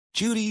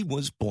Judy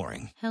was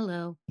boring.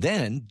 Hello.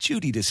 Then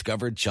Judy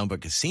discovered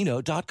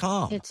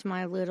ChumbaCasino.com. It's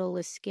my little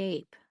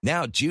escape.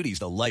 Now Judy's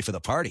the life of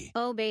the party.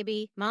 Oh,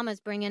 baby, mama's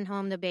bringing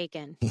home the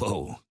bacon.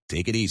 Whoa,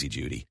 take it easy,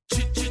 Judy.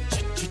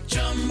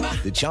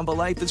 The Chumba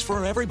life is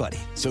for everybody.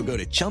 So go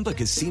to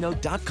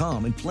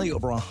ChumbaCasino.com and play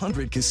over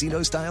 100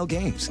 casino-style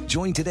games.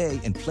 Join today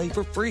and play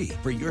for free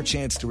for your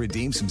chance to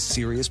redeem some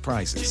serious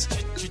prizes.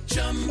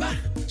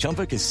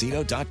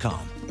 ChumbaCasino.com.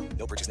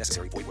 No purchase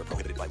necessary. Void where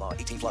prohibited by law.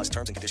 18 plus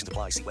terms and conditions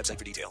apply. See website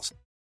for details.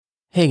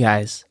 Hey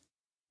guys.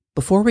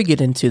 Before we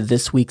get into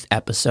this week's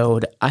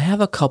episode, I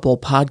have a couple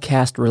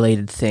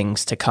podcast-related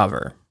things to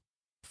cover.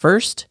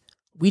 First,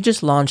 we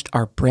just launched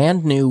our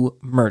brand new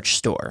merch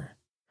store.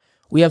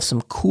 We have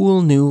some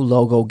cool new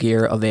logo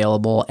gear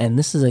available, and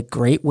this is a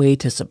great way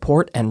to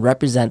support and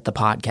represent the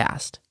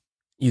podcast.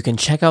 You can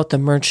check out the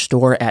merch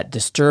store at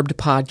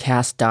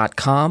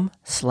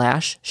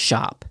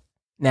disturbedpodcast.com/shop.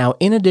 Now,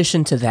 in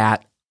addition to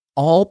that,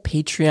 all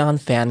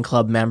Patreon fan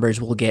club members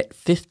will get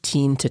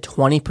 15 to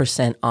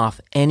 20% off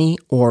any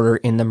order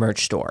in the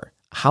merch store.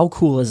 How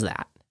cool is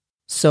that?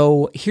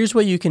 So here's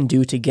what you can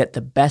do to get the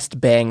best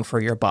bang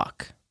for your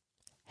buck.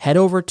 Head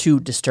over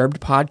to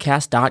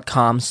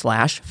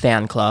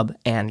disturbedpodcast.com/fan club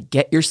and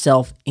get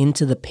yourself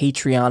into the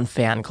Patreon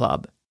fan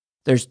club.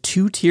 There's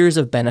 2 tiers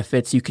of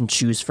benefits you can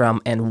choose from,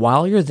 and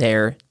while you're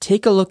there,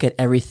 take a look at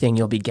everything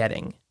you'll be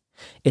getting.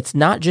 It's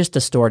not just a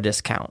store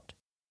discount.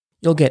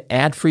 You'll get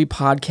ad-free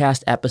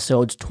podcast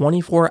episodes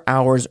 24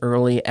 hours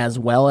early, as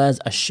well as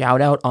a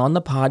shout-out on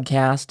the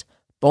podcast,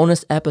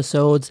 bonus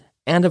episodes,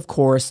 and of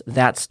course,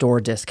 that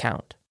store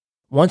discount.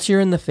 Once you're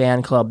in the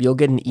fan club, you'll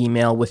get an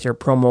email with your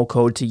promo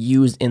code to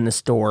use in the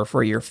store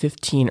for your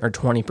 15 or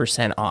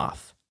 20%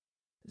 off.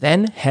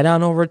 Then head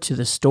on over to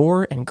the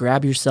store and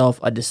grab yourself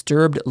a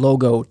Disturbed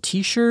logo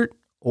t-shirt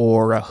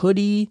or a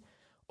hoodie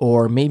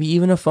or maybe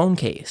even a phone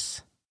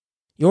case.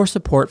 Your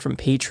support from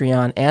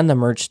Patreon and the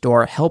merch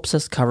store helps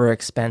us cover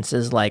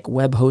expenses like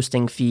web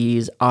hosting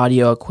fees,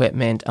 audio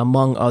equipment,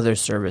 among other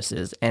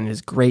services, and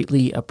is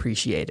greatly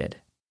appreciated.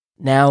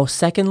 Now,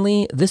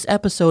 secondly, this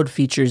episode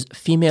features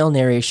female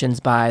narrations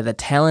by the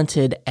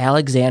talented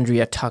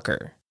Alexandria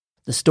Tucker.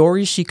 The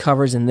stories she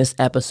covers in this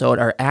episode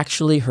are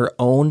actually her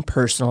own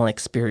personal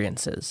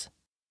experiences.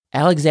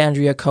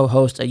 Alexandria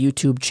co-hosts a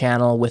YouTube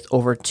channel with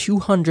over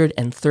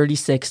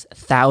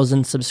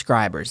 236,000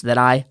 subscribers that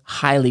I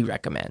highly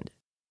recommend.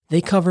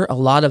 They cover a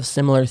lot of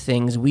similar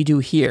things we do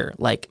here,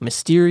 like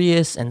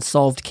mysterious and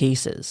solved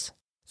cases.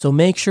 So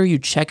make sure you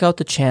check out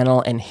the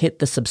channel and hit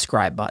the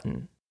subscribe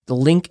button. The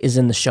link is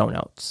in the show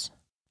notes.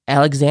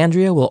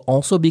 Alexandria will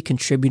also be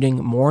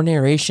contributing more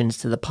narrations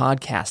to the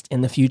podcast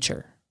in the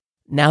future.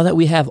 Now that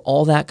we have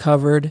all that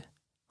covered,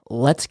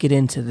 let's get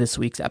into this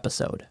week's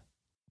episode.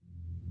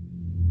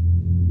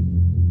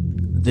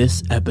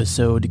 This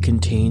episode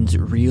contains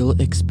real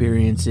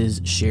experiences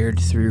shared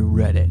through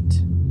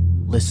Reddit.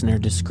 Listener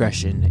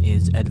discretion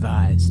is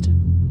advised.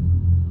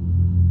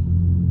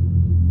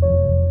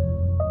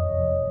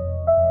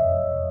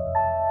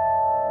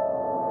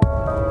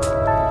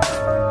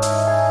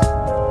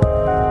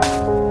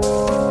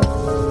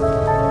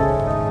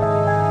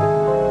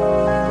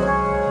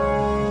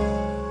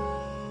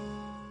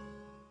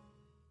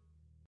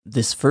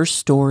 This first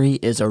story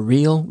is a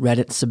real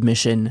Reddit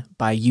submission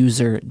by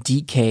user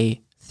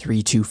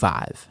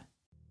DK325.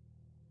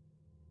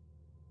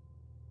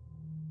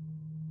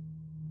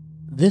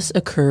 This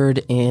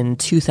occurred in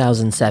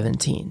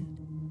 2017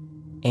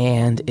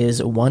 and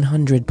is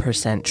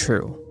 100%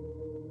 true.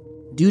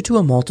 Due to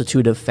a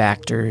multitude of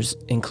factors,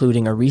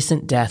 including a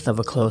recent death of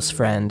a close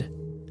friend,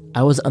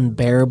 I was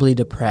unbearably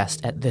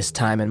depressed at this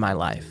time in my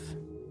life.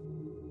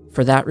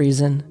 For that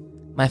reason,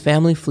 my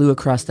family flew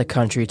across the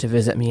country to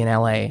visit me in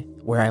LA,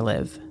 where I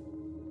live.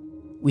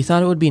 We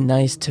thought it would be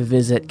nice to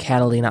visit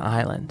Catalina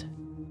Island.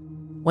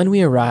 When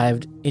we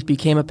arrived, it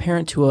became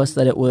apparent to us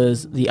that it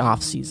was the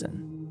off-season.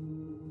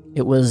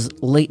 It was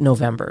late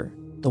November,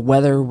 the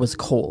weather was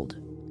cold,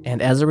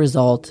 and as a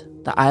result,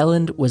 the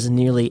island was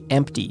nearly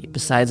empty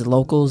besides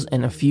locals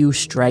and a few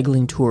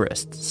straggling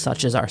tourists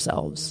such as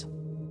ourselves.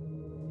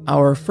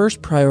 Our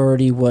first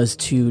priority was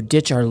to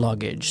ditch our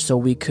luggage so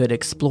we could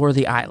explore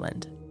the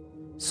island.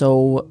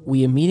 So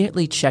we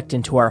immediately checked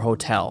into our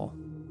hotel,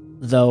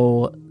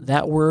 though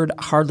that word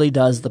hardly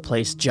does the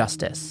place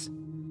justice.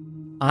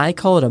 I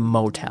call it a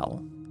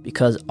motel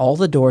because all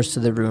the doors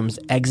to the rooms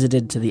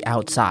exited to the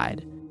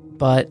outside,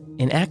 but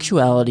in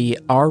actuality,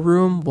 our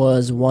room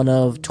was one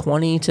of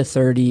 20 to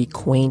 30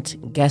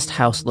 quaint guest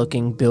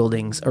house-looking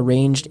buildings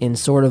arranged in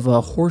sort of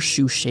a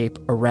horseshoe shape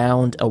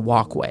around a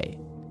walkway,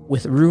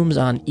 with rooms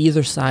on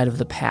either side of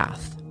the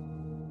path.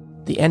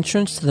 The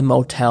entrance to the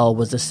motel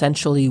was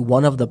essentially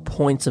one of the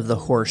points of the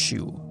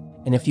horseshoe,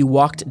 and if you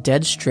walked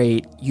dead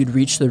straight, you'd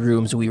reach the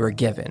rooms we were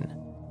given,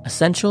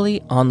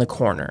 essentially on the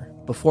corner,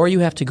 before you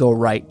have to go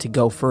right to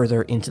go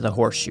further into the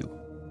horseshoe.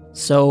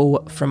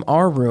 So, from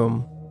our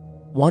room,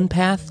 one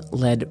path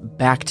led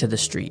back to the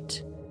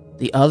street,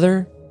 the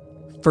other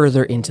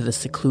further into the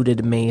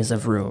secluded maze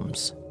of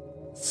rooms.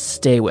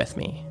 Stay with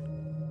me.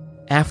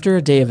 After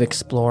a day of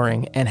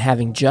exploring and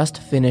having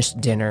just finished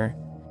dinner,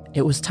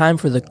 it was time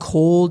for the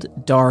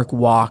cold, dark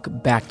walk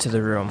back to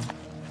the room.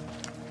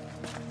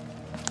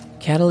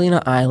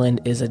 Catalina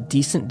Island is a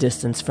decent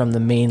distance from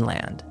the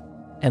mainland,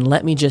 and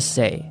let me just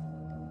say,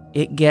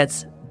 it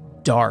gets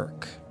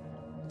dark.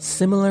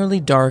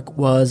 Similarly dark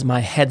was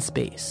my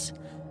headspace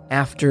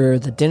after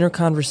the dinner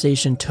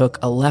conversation took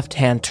a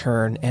left-hand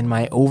turn and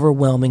my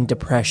overwhelming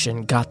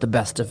depression got the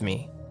best of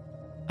me.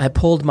 I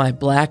pulled my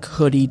black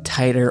hoodie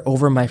tighter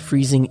over my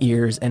freezing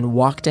ears and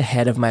walked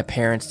ahead of my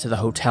parents to the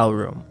hotel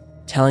room,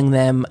 telling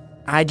them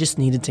I just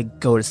needed to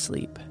go to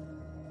sleep.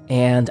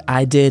 And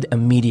I did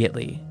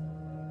immediately.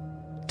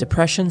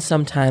 Depression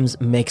sometimes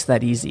makes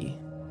that easy.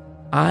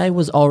 I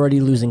was already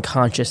losing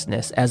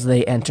consciousness as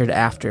they entered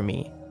after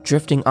me,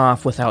 drifting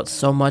off without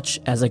so much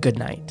as a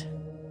goodnight.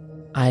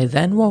 I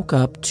then woke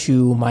up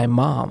to my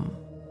mom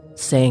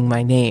saying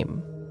my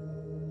name,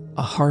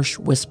 a harsh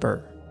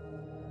whisper.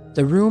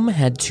 The room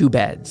had 2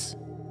 beds,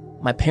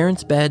 my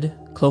parents' bed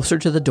closer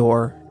to the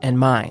door and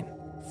mine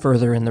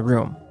further in the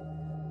room.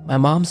 My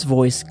mom's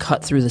voice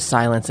cut through the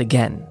silence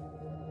again.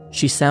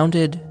 She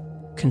sounded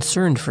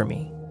concerned for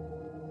me.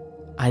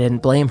 I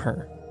didn't blame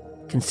her,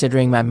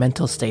 considering my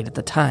mental state at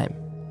the time.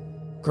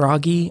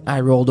 Groggy, I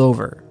rolled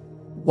over.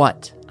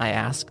 "What?" I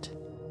asked.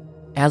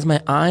 As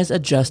my eyes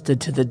adjusted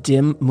to the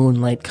dim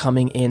moonlight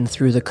coming in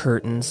through the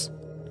curtains,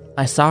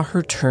 I saw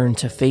her turn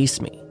to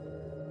face me.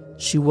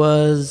 She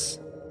was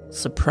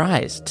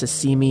surprised to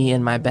see me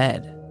in my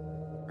bed.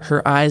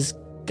 Her eyes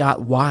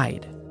got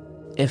wide.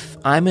 If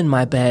I'm in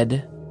my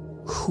bed,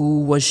 who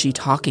was she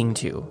talking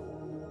to?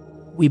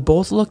 We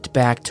both looked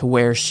back to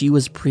where she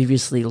was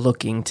previously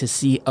looking to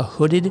see a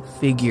hooded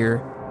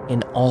figure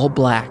in all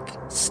black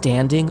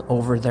standing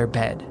over their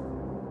bed.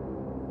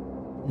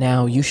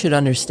 Now, you should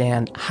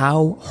understand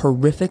how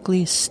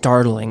horrifically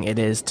startling it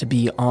is to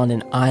be on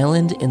an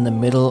island in the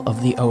middle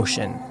of the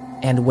ocean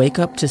and wake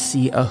up to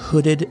see a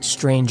hooded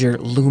stranger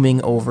looming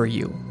over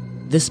you.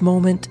 This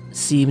moment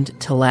seemed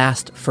to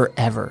last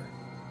forever.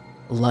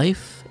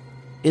 Life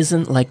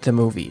isn't like the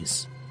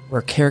movies,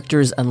 where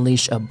characters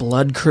unleash a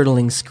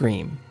blood-curdling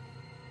scream.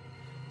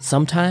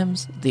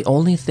 Sometimes, the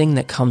only thing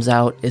that comes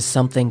out is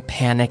something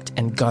panicked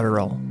and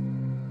guttural.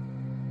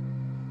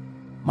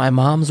 My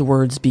mom's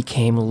words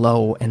became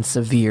low and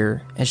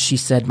severe as she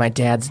said my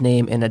dad's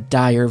name in a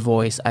dire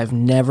voice I've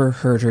never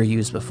heard her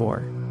use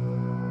before.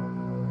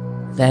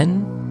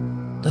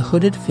 Then, the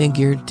hooded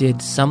figure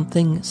did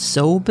something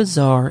so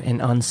bizarre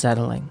and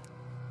unsettling.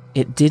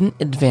 It didn't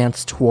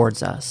advance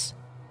towards us,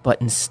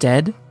 but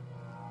instead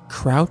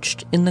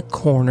crouched in the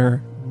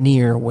corner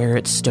near where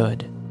it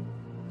stood.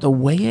 The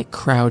way it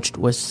crouched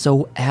was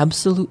so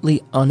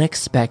absolutely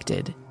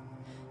unexpected,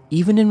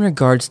 even in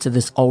regards to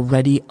this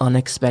already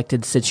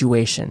unexpected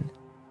situation,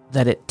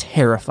 that it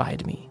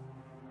terrified me.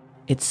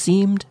 It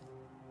seemed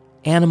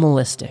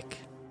animalistic.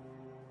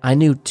 I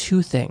knew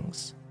 2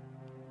 things.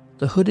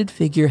 The hooded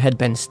figure had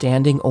been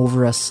standing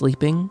over us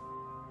sleeping,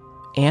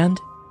 and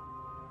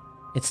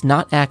it's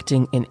not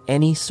acting in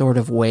any sort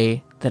of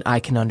way that I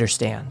can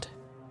understand.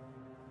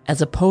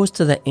 As opposed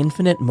to the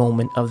infinite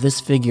moment of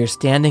this figure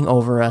standing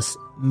over us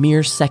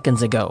mere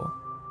seconds ago,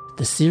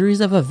 the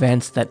series of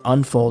events that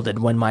unfolded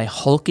when my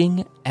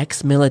hulking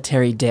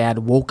ex-military dad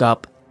woke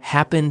up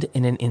happened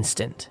in an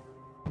instant.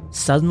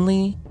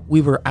 Suddenly,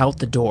 we were out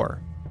the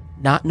door,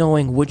 not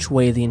knowing which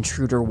way the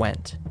intruder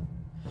went.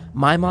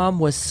 My mom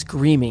was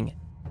screaming,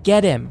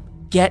 "Get him!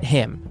 Get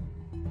him!"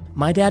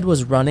 My dad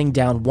was running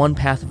down one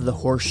path of the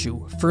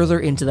horseshoe, further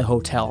into the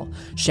hotel,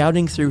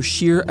 shouting through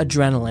sheer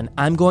adrenaline,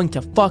 "I'm going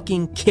to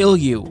fucking kill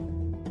you!"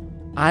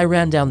 I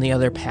ran down the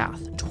other path,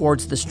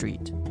 towards the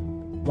street.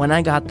 When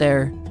I got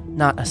there,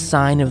 not a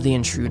sign of the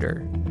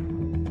intruder,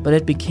 but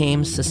it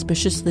became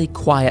suspiciously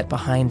quiet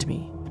behind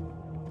me.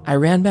 I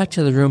ran back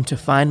to the room to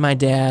find my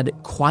dad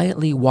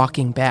quietly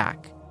walking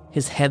back,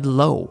 his head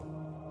low.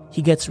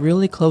 He gets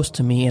really close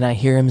to me and I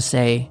hear him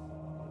say,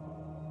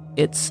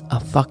 "It's a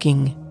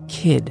fucking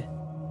kid."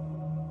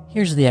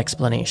 Here's the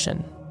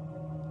explanation.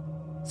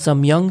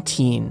 Some young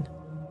teen,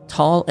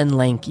 tall and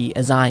lanky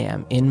as I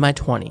am in my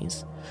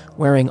 20s,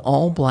 wearing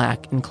all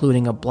black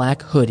including a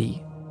black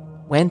hoodie,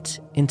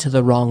 went into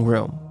the wrong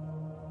room,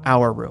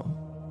 our room.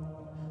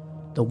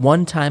 The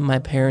one time my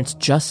parents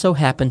just so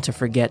happened to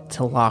forget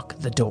to lock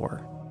the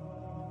door.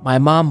 My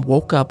mom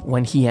woke up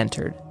when he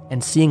entered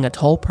and seeing a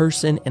tall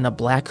person in a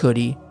black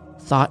hoodie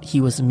thought he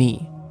was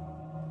me,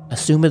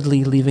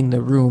 assumedly leaving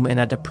the room in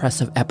a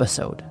depressive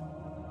episode.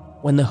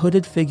 When the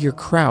hooded figure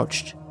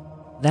crouched,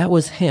 that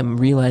was him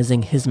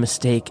realizing his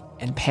mistake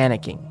and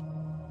panicking.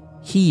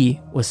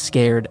 He was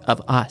scared of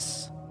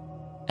us.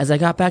 As I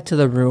got back to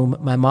the room,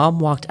 my mom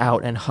walked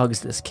out and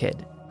hugs this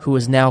kid, who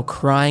was now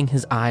crying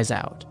his eyes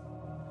out.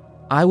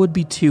 I would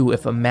be too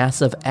if a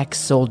massive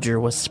ex-soldier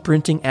was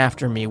sprinting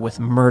after me with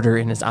murder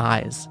in his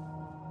eyes.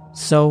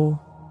 So,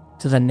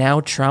 to the now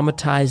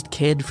traumatized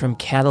kid from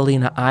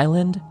Catalina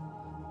Island,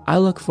 I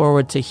look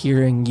forward to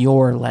hearing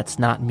your Let's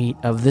Not Meet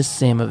of this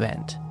same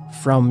event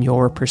from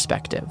your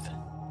perspective.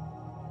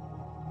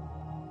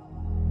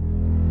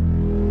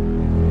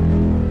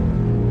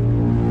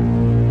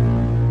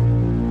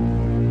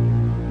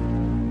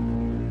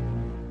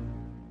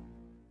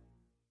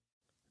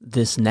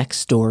 This next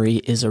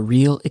story is a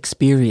real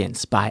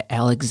experience by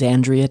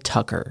Alexandria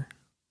Tucker.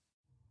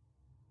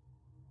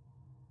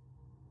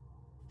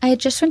 I had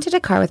just rented a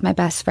car with my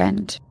best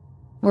friend.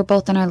 We're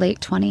both in our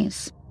late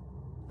 20s.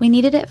 We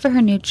needed it for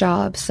her new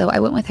job, so I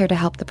went with her to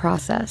help the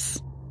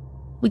process.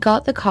 We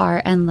got the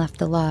car and left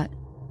the lot.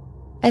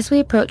 As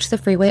we approached the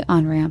freeway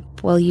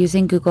on-ramp, while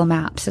using Google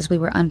Maps as we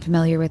were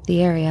unfamiliar with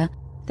the area,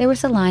 there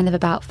was a line of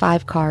about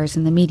 5 cars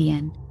in the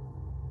median.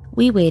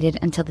 We waited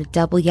until the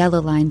double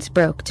yellow lines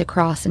broke to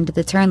cross into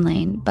the turn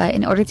lane, but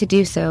in order to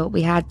do so,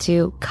 we had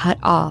to cut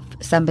off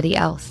somebody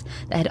else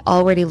that had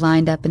already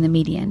lined up in the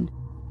median.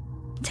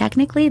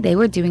 Technically, they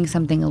were doing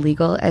something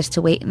illegal, as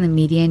to wait in the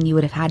median, you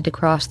would have had to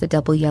cross the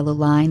double yellow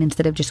line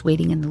instead of just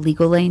waiting in the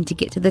legal lane to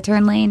get to the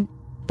turn lane,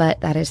 but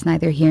that is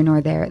neither here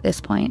nor there at this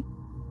point.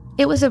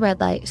 It was a red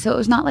light, so it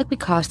was not like we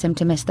caused him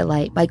to miss the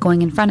light by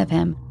going in front of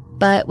him,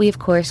 but we of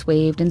course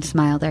waved and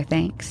smiled our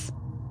thanks.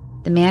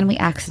 The man we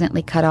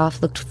accidentally cut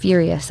off looked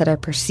furious at our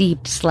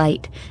perceived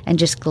slight and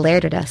just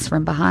glared at us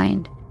from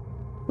behind.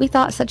 We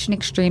thought such an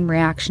extreme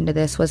reaction to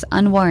this was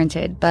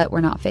unwarranted, but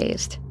were not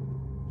fazed.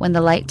 When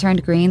the light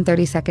turned green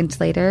 30 seconds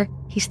later,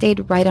 he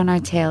stayed right on our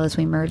tail as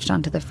we merged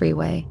onto the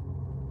freeway.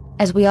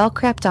 As we all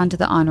crept onto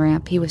the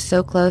on-ramp, he was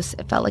so close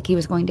it felt like he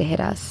was going to hit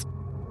us.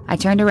 I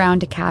turned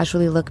around to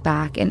casually look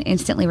back and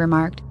instantly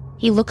remarked,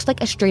 "He looks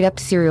like a straight-up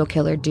serial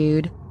killer,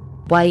 dude."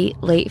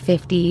 White, late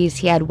 50s,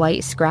 he had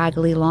white,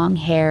 scraggly, long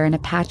hair and a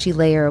patchy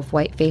layer of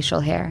white facial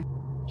hair.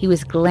 He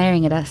was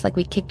glaring at us like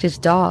we kicked his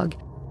dog,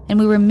 and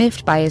we were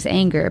miffed by his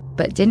anger,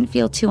 but didn't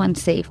feel too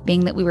unsafe,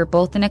 being that we were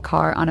both in a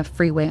car on a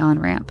freeway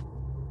on-ramp.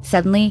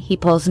 Suddenly, he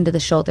pulls into the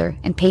shoulder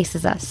and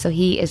paces us, so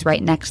he is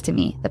right next to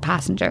me, the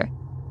passenger.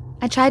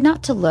 I tried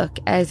not to look,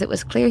 as it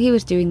was clear he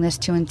was doing this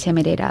to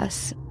intimidate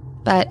us,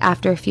 but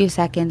after a few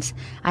seconds,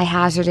 I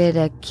hazarded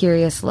a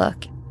curious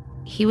look.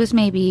 He was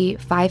maybe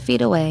 5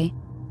 feet away,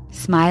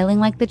 smiling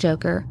like the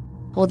Joker,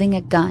 holding a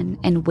gun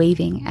and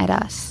waving at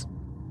us.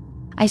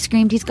 I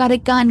screamed, "He's got a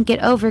gun,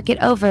 get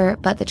over,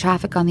 but the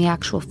traffic on the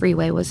actual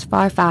freeway was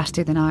far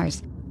faster than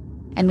ours,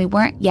 and we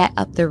weren't yet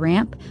up the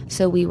ramp,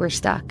 so we were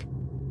stuck.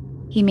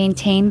 He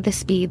maintained the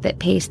speed that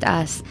paced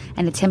us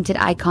and attempted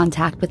eye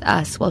contact with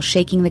us while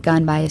shaking the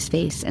gun by his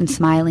face and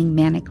smiling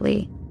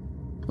manically.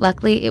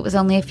 Luckily, it was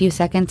only a few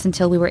seconds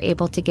until we were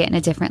able to get in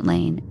a different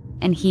lane,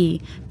 and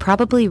he,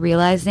 probably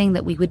realizing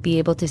that we would be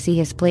able to see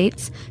his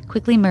plates,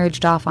 quickly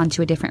merged off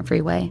onto a different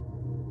freeway.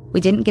 We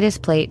didn't get his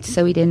plates,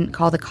 so we didn't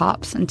call the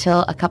cops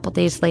until a couple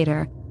days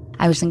later.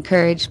 I was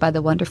encouraged by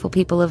the wonderful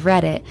people of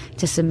Reddit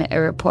to submit a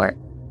report.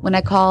 When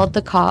I called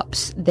the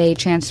cops, they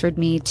transferred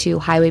me to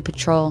Highway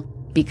Patrol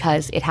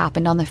because it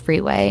happened on the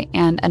freeway,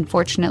 and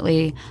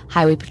unfortunately,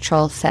 Highway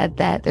Patrol said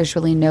that there's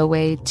really no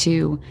way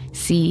to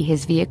see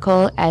his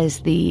vehicle,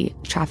 as the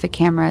traffic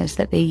cameras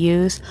that they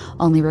use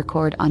only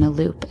record on a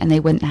loop, and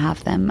they wouldn't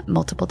have them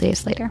multiple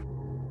days later.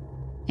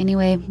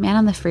 Anyway, man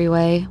on the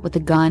freeway with a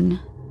gun,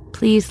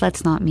 please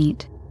let's not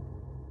meet.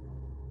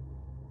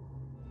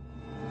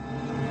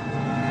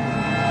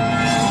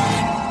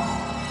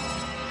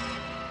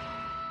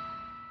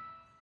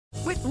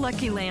 With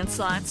Lucky Land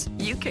Slots,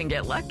 you can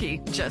get lucky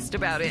just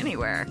about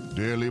anywhere.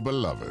 Dearly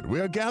beloved, we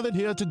are gathered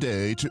here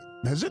today to...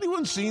 Has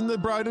anyone seen the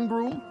bride and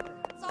groom?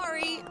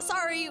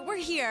 Sorry, we're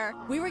here.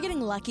 We were getting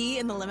lucky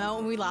in the limo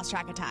and we lost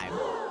track of time.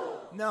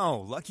 No,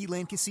 Lucky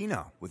Land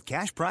Casino, with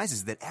cash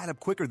prizes that add up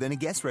quicker than a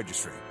guest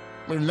registry.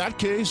 In that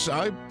case,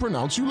 I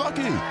pronounce you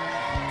lucky.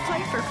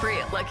 Play for free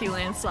at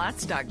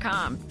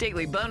LuckyLandSlots.com.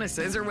 Daily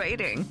bonuses are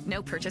waiting.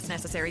 No purchase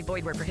necessary.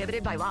 Void where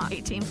prohibited by law.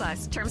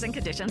 18+. Terms and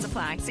conditions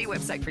apply. See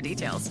website for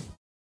details.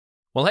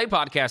 Well, hey,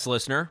 podcast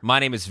listener. My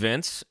name is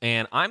Vince,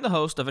 and I'm the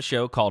host of a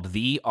show called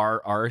The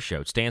RR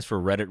Show. It stands for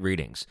Reddit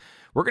Readings.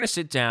 We're going to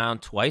sit down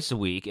twice a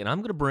week, and I'm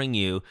going to bring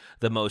you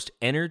the most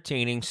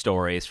entertaining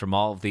stories from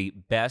all of the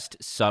best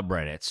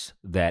subreddits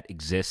that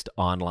exist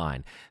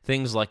online.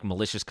 Things like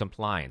malicious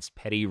compliance,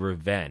 petty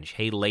revenge,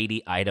 hey,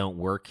 lady, I don't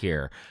work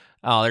here.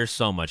 Oh, there's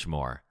so much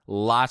more.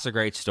 Lots of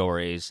great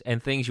stories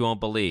and things you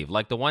won't believe.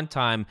 Like the one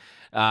time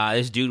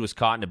this dude was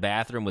caught in a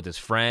bathroom with his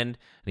friend,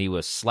 and he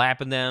was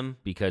slapping them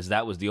because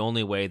that was the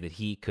only way that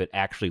he could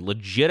actually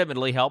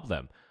legitimately help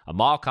them. A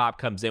mall cop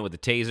comes in with a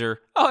taser.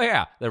 Oh,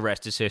 yeah, the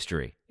rest is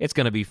history. It's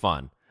going to be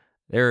fun.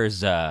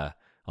 There's, I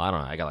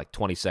don't know, I got like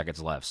 20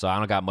 seconds left, so I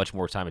don't got much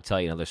more time to tell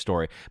you another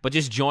story. But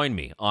just join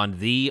me on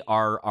The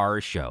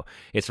RR Show.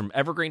 It's from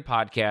Evergreen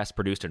Podcast,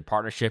 produced in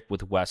partnership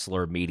with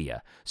Wessler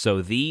Media.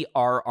 So The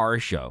RR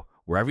Show,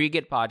 wherever you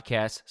get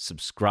podcasts,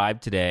 subscribe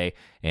today.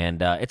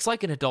 And it's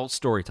like an adult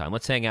story time.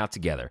 Let's hang out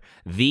together.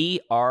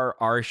 The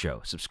RR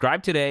Show.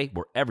 Subscribe today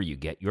wherever you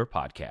get your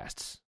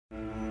podcasts.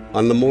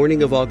 On the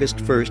morning of August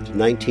 1st,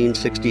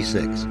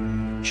 1966,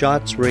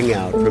 shots ring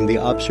out from the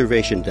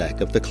observation deck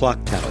of the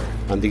clock tower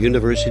on the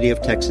University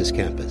of Texas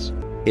campus.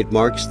 It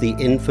marks the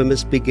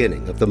infamous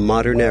beginning of the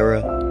modern era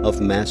of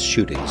mass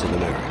shootings in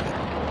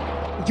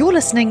America. You're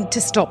listening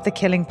to Stop the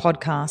Killing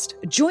podcast.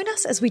 Join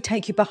us as we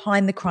take you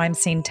behind the crime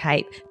scene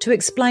tape to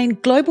explain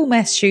global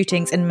mass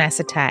shootings and mass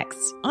attacks.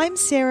 I'm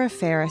Sarah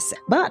Ferris,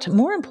 but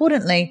more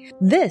importantly,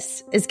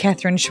 this is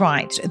Catherine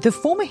Schweit, the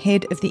former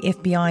head of the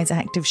FBI's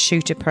active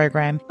shooter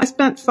program. I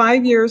spent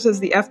 5 years as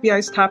the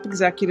FBI's top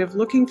executive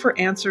looking for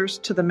answers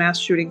to the mass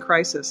shooting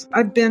crisis.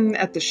 I've been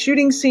at the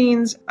shooting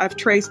scenes, I've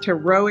traced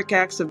heroic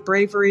acts of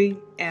bravery,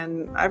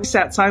 and I've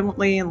sat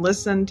silently and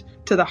listened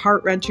to the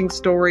heart-wrenching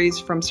stories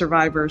from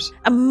survivors.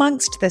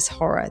 Amongst this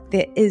horror,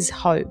 there is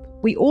hope.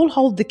 We all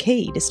hold the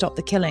key to stop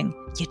the killing.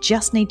 You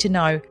just need to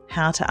know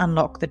how to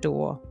unlock the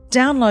door.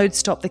 Download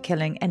Stop the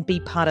Killing and be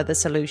part of the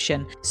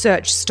solution.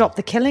 Search Stop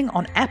the Killing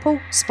on Apple,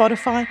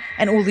 Spotify,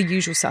 and all the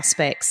usual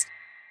suspects.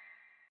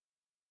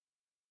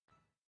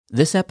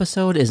 This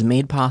episode is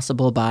made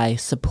possible by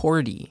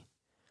Supporty.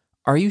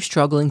 Are you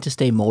struggling to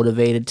stay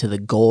motivated to the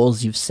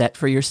goals you've set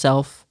for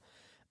yourself?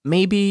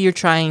 Maybe you're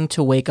trying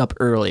to wake up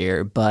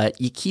earlier, but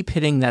you keep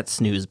hitting that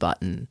snooze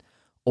button.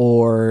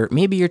 Or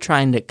maybe you're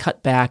trying to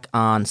cut back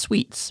on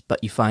sweets,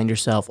 but you find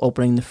yourself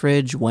opening the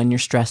fridge when you're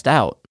stressed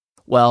out.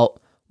 Well,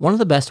 one of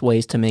the best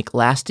ways to make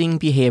lasting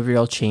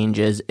behavioral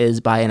changes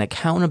is by an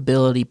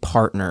accountability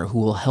partner who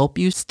will help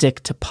you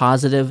stick to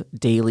positive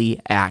daily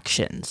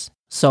actions.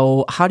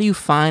 So how do you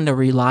find a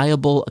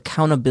reliable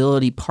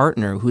accountability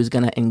partner who's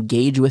going to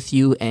engage with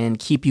you and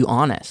keep you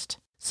honest?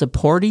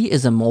 Supporty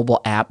is a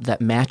mobile app that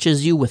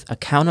matches you with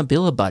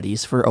accountability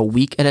buddies for a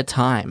week at a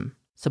time.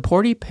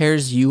 Supporty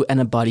pairs you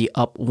and a buddy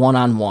up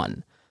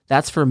one-on-one.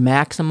 That's for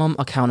maximum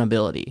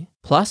accountability.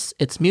 Plus,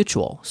 it's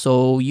mutual,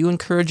 so you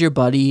encourage your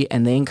buddy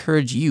and they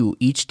encourage you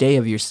each day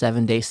of your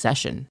 7-day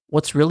session.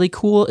 What's really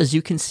cool is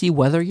you can see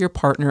whether your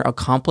partner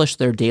accomplished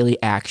their daily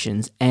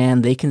actions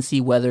and they can see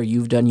whether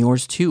you've done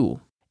yours too.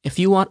 If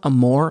you want a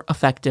more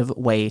effective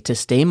way to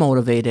stay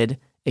motivated,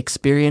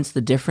 experience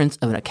the difference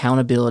of an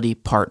accountability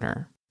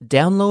partner.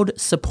 Download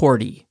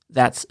Supporty,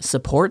 that's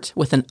support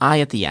with an I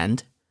at the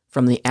end,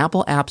 from the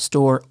Apple App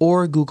Store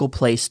or Google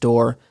Play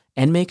Store,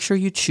 and make sure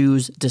you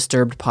choose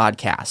Disturbed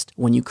Podcast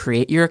when you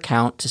create your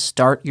account to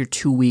start your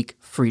 2-week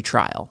free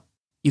trial.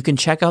 You can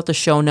check out the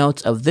show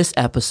notes of this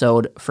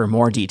episode for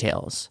more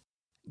details.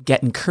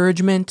 Get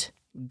encouragement,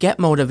 get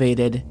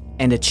motivated,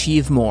 and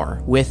achieve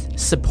more with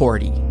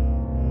Supporty.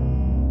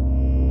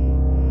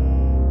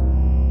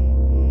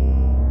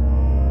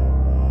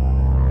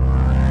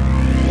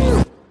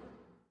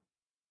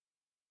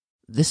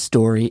 This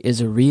story is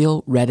a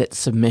real Reddit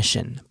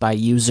submission by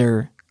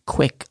user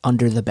Quick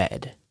Under the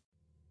Bed.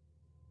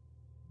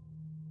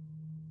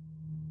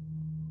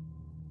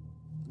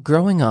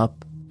 Growing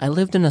up, I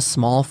lived in a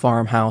small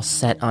farmhouse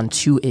set on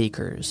 2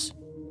 acres.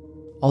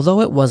 Although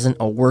it wasn't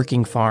a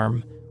working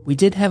farm, we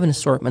did have an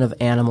assortment of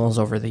animals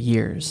over the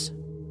years.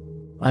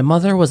 My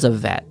mother was a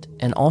vet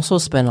and also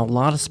spent a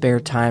lot of spare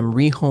time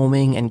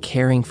rehoming and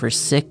caring for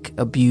sick,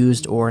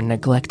 abused, or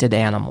neglected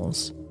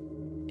animals.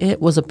 It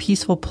was a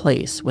peaceful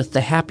place with the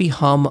happy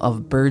hum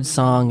of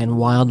birdsong and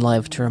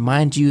wildlife to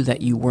remind you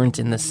that you weren't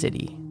in the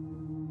city.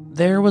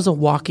 There was a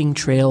walking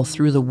trail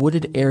through the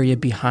wooded area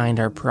behind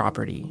our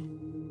property.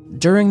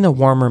 During the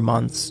warmer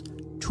months,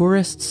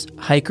 tourists,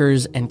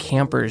 hikers, and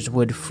campers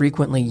would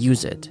frequently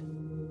use it.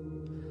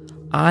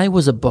 I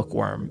was a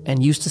bookworm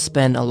and used to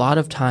spend a lot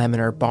of time in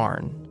our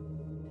barn.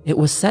 It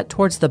was set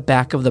towards the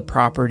back of the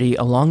property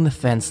along the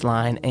fence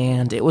line,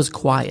 and it was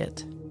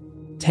quiet.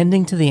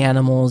 Tending to the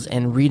animals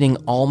and reading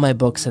all my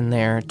books in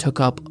there took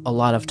up a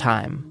lot of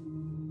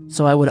time,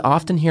 so I would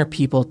often hear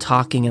people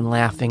talking and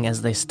laughing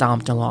as they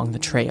stomped along the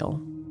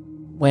trail.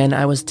 When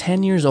I was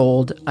 10 years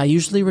old, I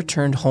usually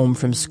returned home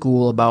from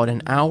school about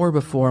an hour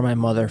before my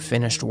mother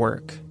finished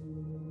work.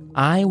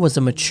 I was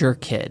a mature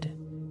kid,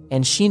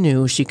 and she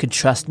knew she could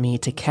trust me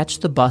to catch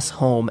the bus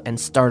home and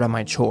start on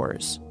my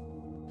chores.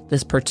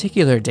 This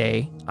particular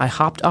day, I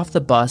hopped off the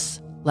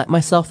bus, let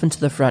myself into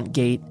the front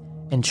gate,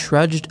 and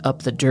trudged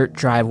up the dirt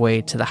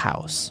driveway to the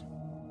house.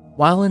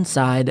 While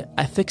inside,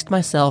 I fixed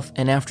myself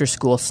an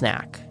after-school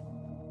snack.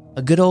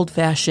 A good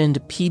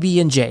old-fashioned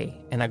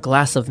PB&J and a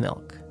glass of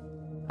milk.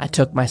 I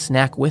took my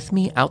snack with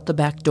me out the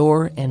back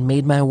door and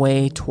made my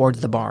way towards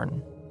the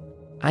barn.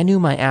 I knew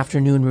my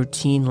afternoon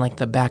routine like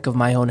the back of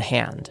my own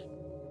hand.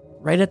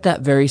 Right at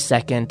that very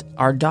second,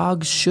 our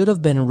dogs should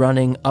have been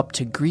running up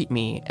to greet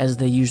me as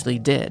they usually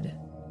did,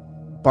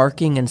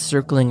 barking and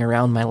circling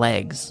around my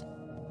legs,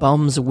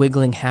 bums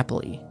wiggling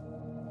happily.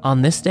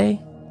 On this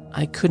day,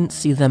 I couldn't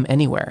see them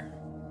anywhere.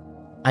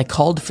 I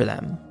called for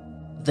them.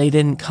 They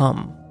didn't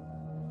come.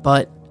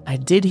 But I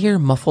did hear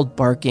muffled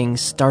barking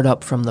start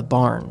up from the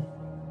barn.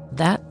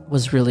 That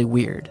was really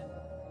weird,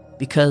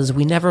 because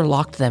we never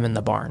locked them in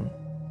the barn.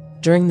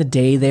 During the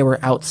day, they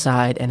were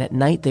outside, and at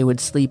night they would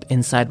sleep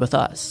inside with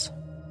us.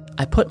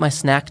 I put my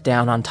snack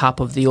down on top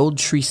of the old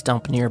tree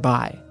stump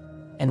nearby,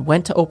 and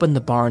went to open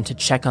the barn to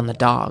check on the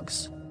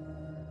dogs.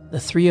 The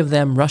 3 of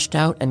them rushed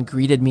out and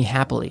greeted me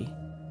happily.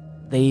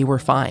 They were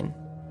fine.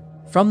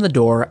 From the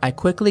door, I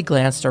quickly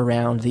glanced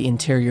around the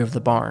interior of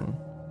the barn.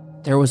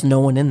 There was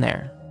no one in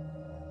there.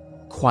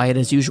 Quiet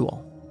as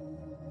usual.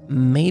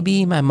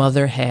 Maybe my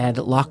mother had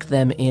locked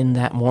them in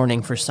that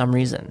morning for some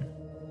reason.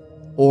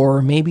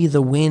 Or maybe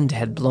the wind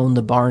had blown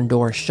the barn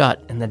door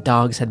shut and the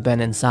dogs had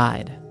been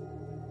inside.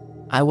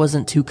 I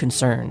wasn't too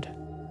concerned.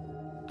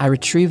 I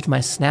retrieved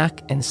my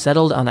snack and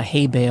settled on a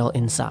hay bale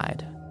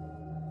inside.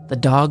 The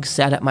dogs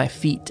sat at my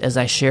feet as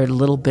I shared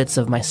little bits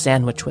of my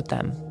sandwich with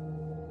them.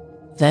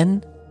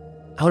 Then,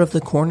 out of the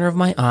corner of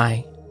my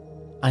eye,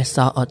 I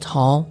saw a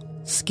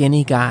tall,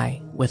 skinny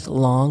guy with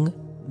long,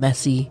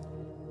 messy,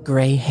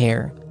 gray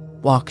hair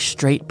walk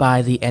straight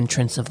by the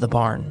entrance of the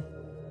barn.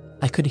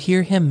 I could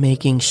hear him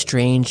making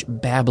strange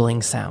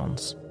babbling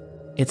sounds.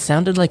 It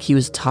sounded like he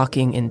was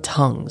talking in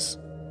tongues,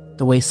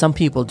 the way some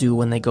people do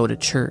when they go to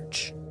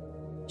church.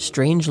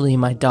 Strangely,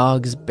 my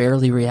dogs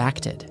barely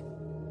reacted.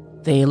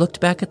 They looked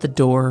back at the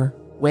door,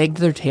 wagged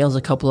their tails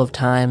a couple of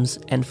times,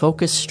 and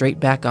focused straight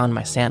back on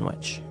my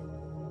sandwich.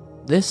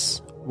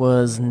 This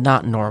was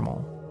not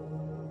normal.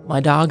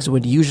 My dogs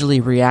would usually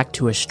react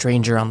to a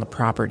stranger on the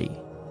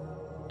property.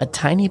 A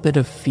tiny bit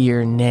of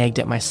fear nagged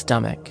at my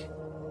stomach,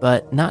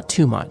 but not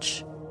too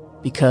much,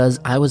 because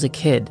I was a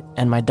kid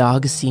and my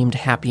dogs seemed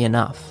happy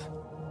enough.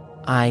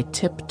 I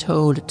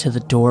tiptoed to the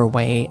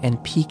doorway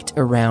and peeked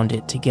around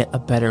it to get a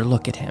better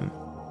look at him.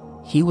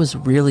 He was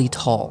really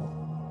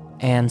tall,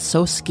 and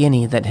so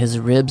skinny that his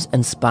ribs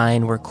and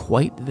spine were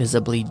quite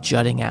visibly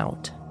jutting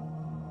out.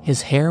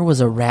 His hair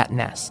was a rat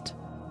nest,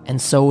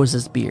 and so was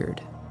his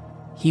beard.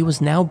 He was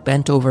now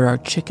bent over our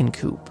chicken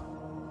coop,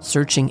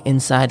 searching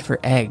inside for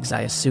eggs,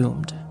 I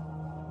assumed.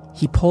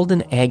 He pulled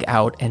an egg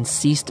out and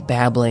ceased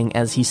babbling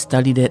as he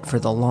studied it for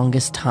the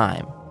longest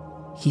time.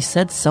 He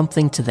said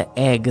something to the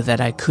egg that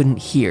I couldn't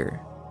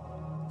hear,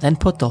 then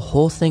put the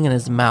whole thing in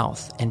his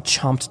mouth and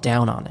chomped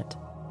down on it.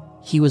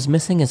 He was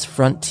missing his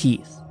front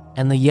teeth,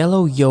 and the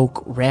yellow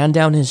yolk ran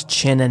down his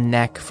chin and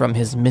neck from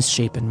his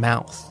misshapen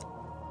mouth.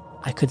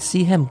 I could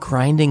see him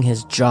grinding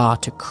his jaw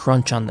to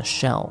crunch on the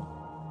shell.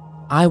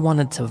 I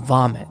wanted to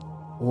vomit,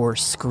 or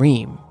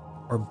scream,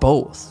 or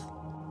both,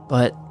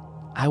 but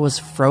I was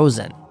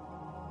frozen,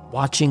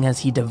 watching as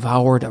he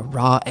devoured a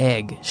raw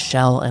egg,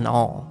 shell and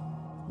all.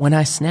 When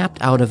I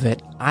snapped out of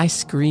it, I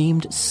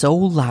screamed so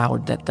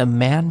loud that the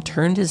man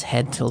turned his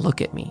head to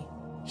look at me.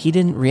 He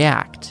didn't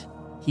react.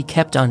 He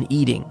kept on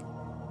eating,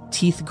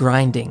 teeth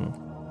grinding,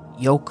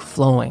 yolk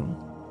flowing,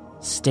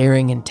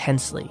 staring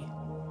intensely.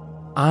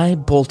 I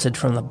bolted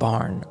from the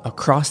barn,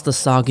 across the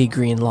soggy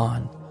green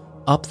lawn,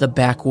 up the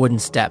back wooden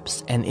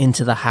steps, and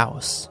into the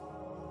house.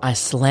 I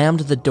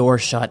slammed the door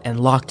shut and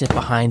locked it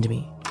behind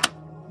me.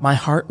 My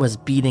heart was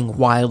beating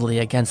wildly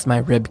against my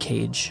rib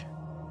cage.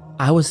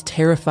 I was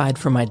terrified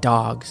for my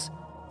dogs,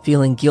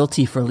 feeling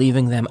guilty for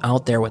leaving them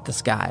out there with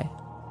this guy.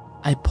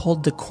 I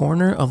pulled the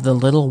corner of the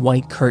little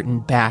white curtain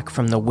back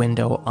from the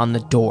window on the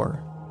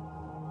door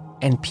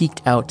and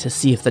peeked out to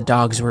see if the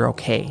dogs were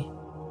okay.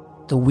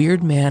 The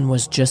weird man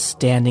was just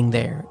standing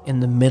there in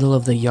the middle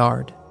of the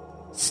yard,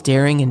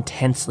 staring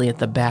intensely at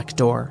the back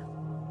door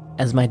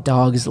as my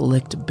dogs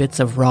licked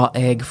bits of raw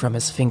egg from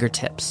his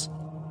fingertips.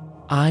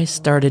 I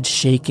started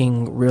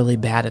shaking really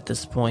bad at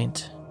this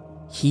point.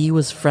 He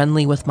was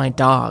friendly with my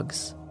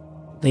dogs.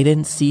 They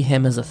didn't see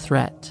him as a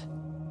threat.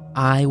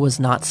 I was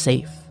not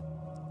safe.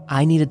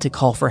 I needed to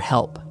call for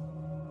help.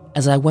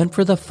 As I went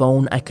for the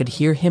phone, I could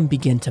hear him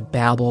begin to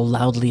babble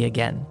loudly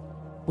again.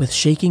 With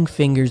shaking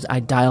fingers, I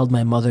dialed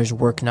my mother's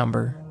work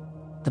number.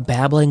 The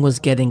babbling was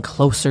getting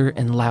closer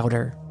and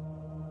louder.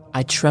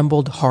 I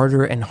trembled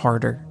harder and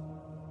harder.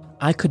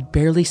 I could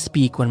barely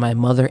speak when my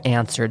mother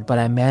answered, but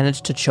I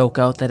managed to choke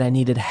out that I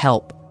needed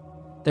help.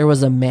 There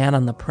was a man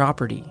on the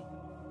property.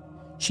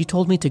 She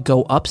told me to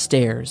go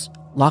upstairs,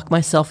 lock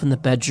myself in the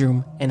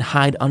bedroom, and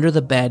hide under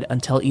the bed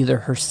until either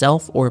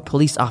herself or a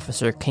police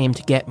officer came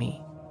to get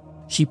me.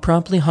 She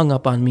promptly hung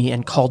up on me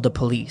and called the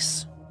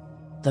police.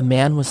 The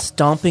man was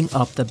stomping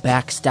up the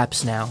back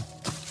steps now,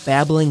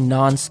 babbling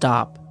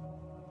non-stop,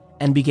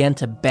 and began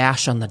to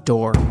bash on the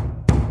door.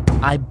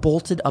 I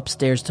bolted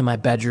upstairs to my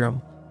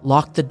bedroom,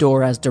 locked the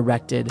door as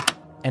directed,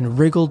 and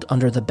wriggled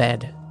under the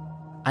bed.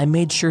 I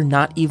made sure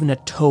not even a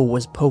toe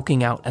was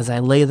poking out as I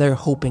lay there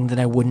hoping that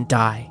I wouldn't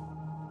die.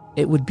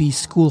 It would be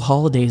school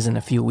holidays in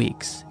a few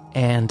weeks,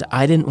 and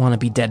I didn't want to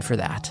be dead for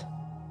that.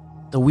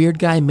 The weird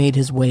guy made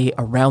his way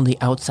around the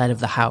outside of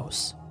the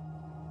house.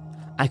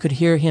 I could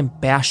hear him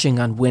bashing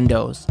on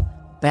windows,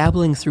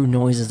 babbling through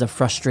noises of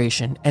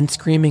frustration, and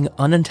screaming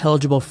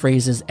unintelligible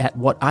phrases at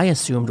what I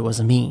assumed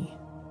was me.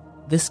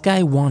 This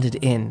guy wanted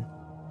in,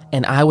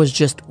 and I was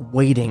just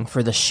waiting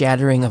for the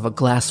shattering of a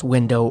glass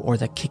window or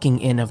the kicking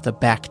in of the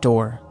back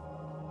door.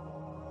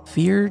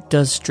 Fear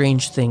does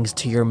strange things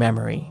to your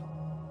memory.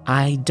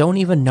 I don't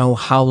even know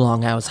how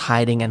long I was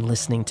hiding and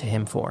listening to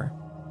him for.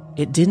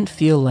 It didn't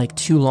feel like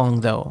too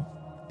long though,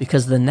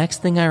 because the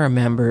next thing I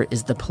remember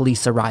is the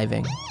police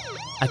arriving.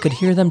 I could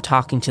hear them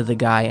talking to the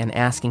guy and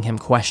asking him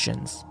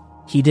questions.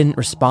 He didn't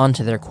respond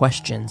to their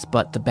questions,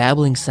 but the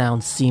babbling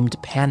sounds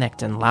seemed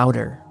panicked and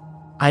louder.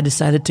 I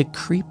decided to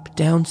creep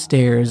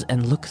downstairs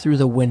and look through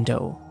the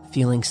window,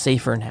 feeling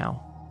safer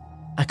now.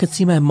 I could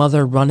see my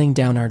mother running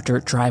down our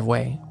dirt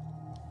driveway.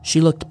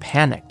 She looked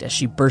panicked as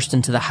she burst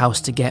into the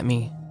house to get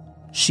me.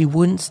 She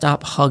wouldn't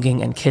stop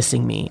hugging and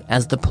kissing me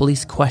as the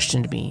police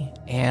questioned me,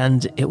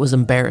 and it was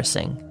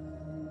embarrassing.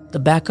 The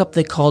backup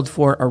they called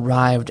for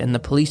arrived and the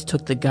police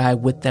took the guy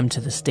with them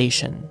to the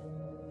station.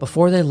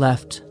 Before they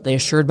left, they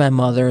assured my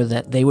mother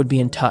that they would be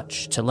in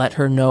touch to let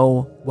her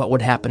know what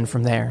would happen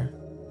from there.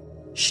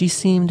 She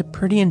seemed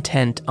pretty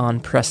intent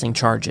on pressing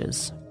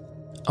charges.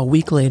 A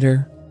week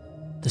later,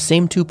 the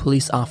same 2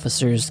 police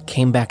officers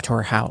came back to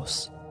our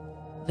house.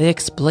 They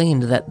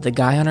explained that the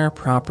guy on our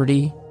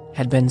property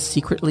had been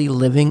secretly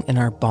living in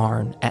our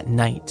barn at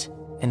night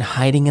and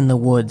hiding in the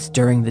woods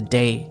during the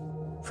day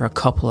for a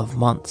couple of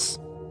months.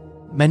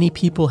 Many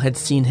people had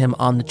seen him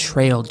on the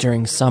trail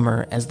during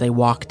summer as they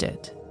walked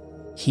it.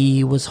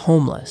 He was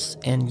homeless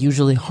and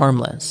usually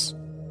harmless.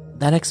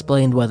 That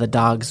explained why the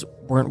dogs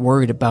weren't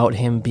worried about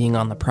him being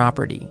on the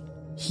property.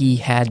 He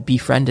had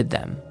befriended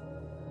them.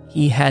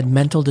 He had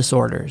mental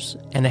disorders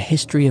and a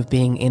history of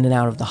being in and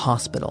out of the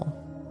hospital.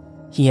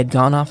 He had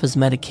gone off his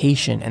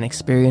medication and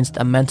experienced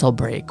a mental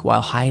break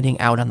while hiding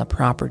out on the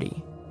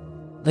property.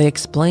 They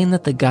explained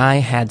that the guy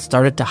had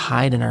started to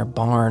hide in our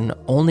barn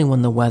only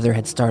when the weather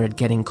had started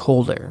getting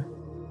colder,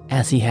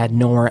 as he had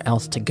nowhere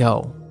else to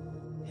go.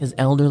 His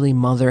elderly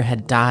mother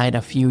had died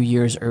a few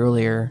years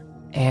earlier,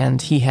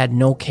 and he had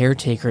no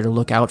caretaker to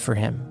look out for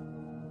him.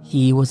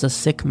 He was a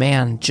sick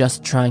man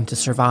just trying to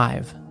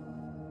survive.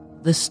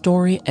 This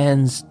story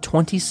ends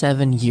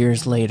 27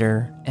 years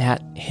later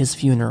at his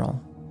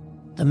funeral.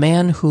 The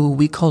man who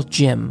we called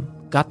Jim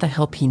got the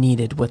help he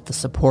needed with the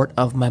support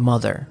of my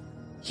mother.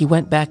 He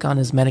went back on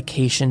his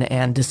medication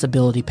and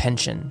disability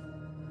pension.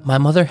 My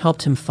mother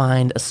helped him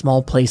find a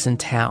small place in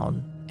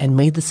town and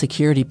made the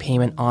security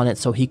payment on it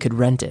so he could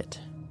rent it.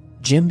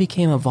 Jim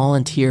became a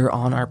volunteer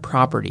on our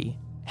property,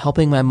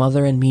 helping my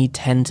mother and me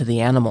tend to the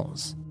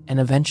animals, and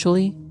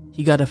eventually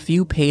he got a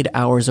few paid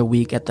hours a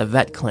week at the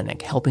vet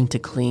clinic helping to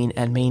clean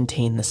and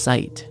maintain the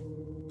site.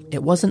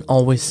 It wasn't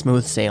always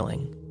smooth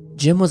sailing.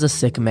 Jim was a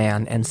sick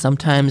man and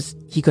sometimes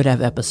he could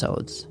have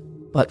episodes,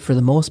 but for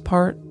the most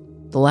part,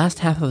 the last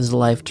half of his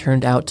life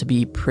turned out to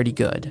be pretty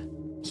good.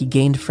 He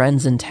gained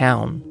friends in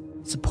town,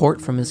 support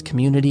from his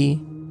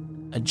community,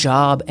 a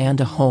job and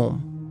a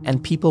home,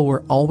 and people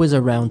were always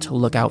around to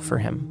look out for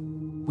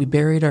him. We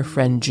buried our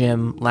friend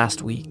Jim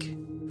last week.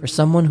 For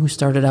someone who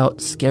started out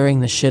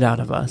scaring the shit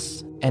out of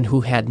us, and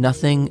who had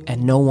nothing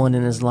and no one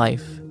in his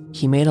life,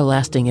 he made a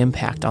lasting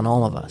impact on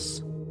all of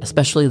us,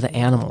 especially the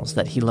animals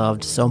that he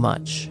loved so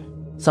much.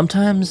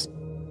 Sometimes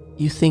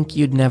you think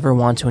you'd never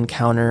want to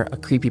encounter a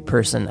creepy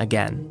person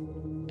again,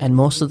 and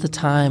most of the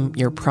time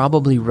you're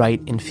probably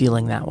right in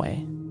feeling that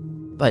way.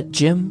 But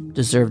Jim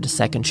deserved a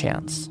second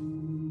chance.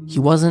 He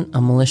wasn't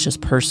a malicious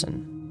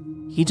person.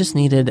 He just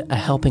needed a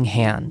helping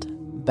hand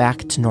back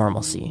to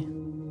normalcy.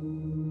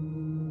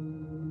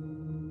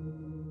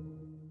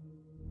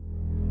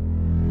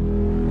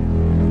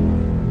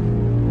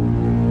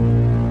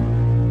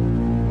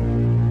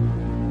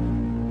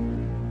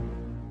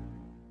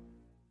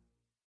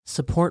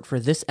 Support for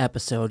this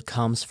episode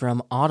comes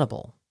from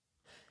Audible.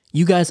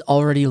 You guys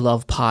already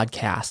love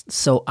podcasts,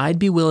 so I'd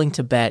be willing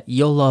to bet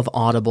you'll love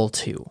Audible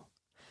too.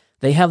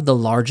 They have the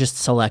largest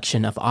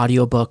selection of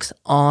audiobooks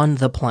on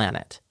the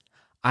planet.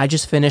 I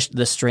just finished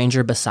The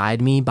Stranger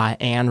Beside Me by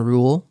Anne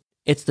Rule.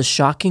 It's the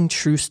shocking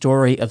true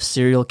story of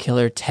serial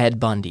killer Ted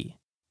Bundy.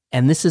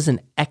 And this is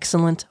an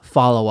excellent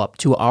follow-up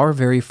to our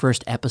very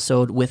first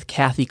episode with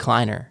Kathy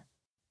Kleiner.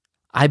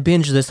 I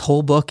binged this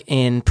whole book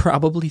in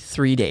probably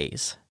 3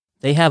 days.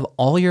 They have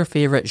all your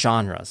favorite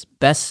genres,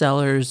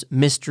 bestsellers,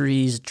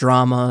 mysteries,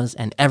 dramas,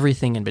 and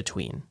everything in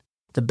between.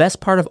 The best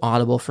part of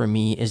Audible for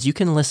me is you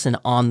can listen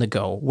on the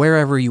go,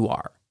 wherever you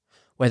are.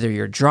 Whether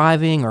you're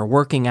driving or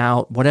working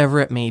out, whatever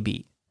it may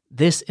be.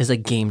 This is a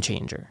game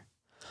changer.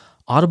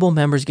 Audible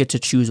members get to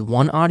choose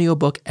one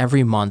audiobook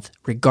every month,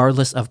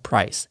 regardless of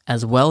price,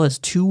 as well as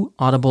 2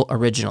 Audible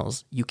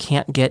originals you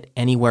can't get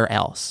anywhere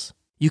else.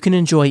 You can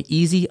enjoy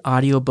easy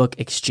audiobook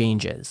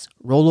exchanges,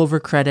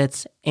 rollover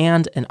credits,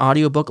 and an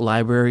audiobook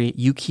library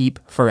you keep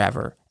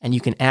forever, and you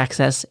can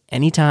access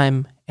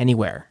anytime,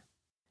 anywhere.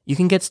 You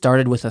can get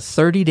started with a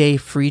 30-day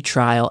free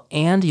trial,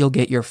 and you'll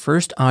get your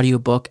first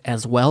audiobook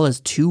as well as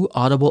 2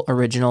 Audible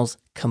originals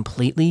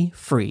completely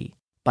free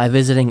by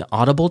visiting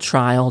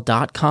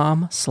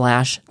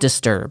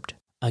audibletrial.com/disturbed.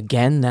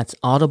 Again, that's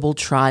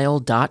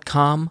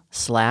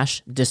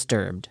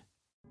audibletrial.com/disturbed.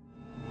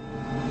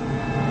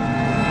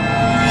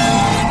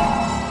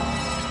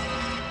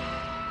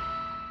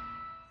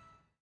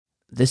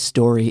 This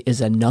story is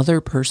another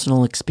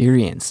personal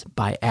experience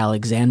by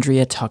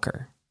Alexandria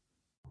Tucker.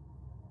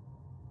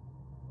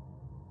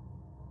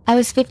 I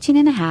was 15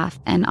 and a half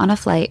and on a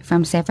flight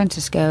from San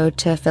Francisco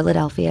to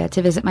Philadelphia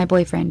to visit my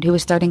boyfriend who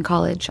was starting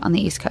college on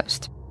the East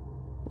Coast.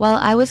 While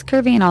I was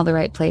curvy in all the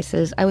right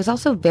places, I was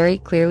also very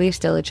clearly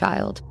still a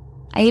child.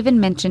 I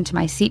even mentioned to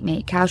my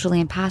seatmate casually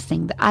in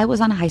passing that I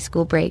was on a high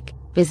school break,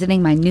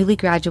 visiting my newly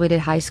graduated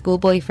high school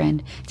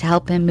boyfriend to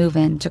help him move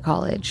into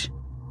college.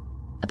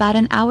 About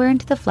an hour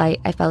into the flight,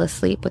 I fell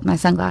asleep with my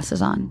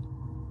sunglasses on.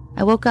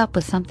 I woke up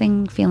with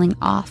something feeling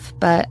off,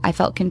 but I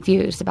felt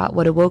confused about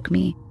what awoke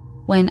me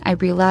when I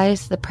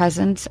realized the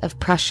presence of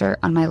pressure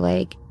on my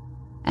leg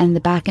and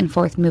the back and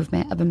forth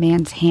movement of a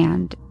man's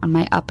hand on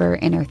my upper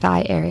inner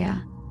thigh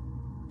area.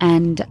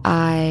 And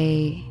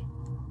I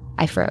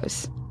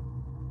froze.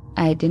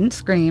 I didn't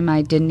scream.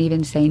 I didn't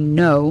even say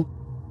no.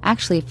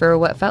 Actually, for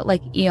what felt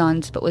like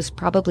eons but was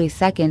probably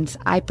seconds,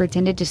 I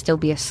pretended to still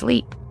be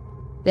asleep.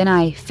 Then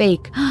I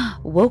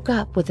woke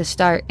up with a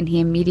start, and he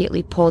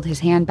immediately pulled his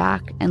hand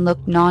back and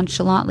looked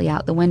nonchalantly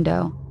out the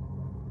window,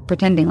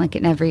 pretending like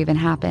it never even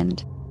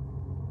happened.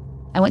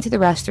 I went to the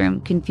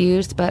restroom,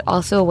 confused but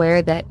also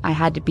aware that I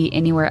had to be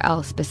anywhere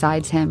else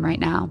besides him right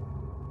now.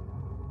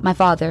 My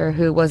father,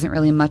 who wasn't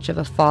really much of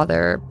a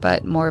father,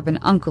 but more of an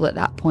uncle at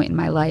that point in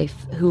my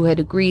life, who had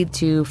agreed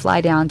to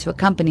fly down to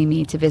accompany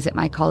me to visit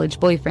my college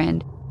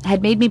boyfriend,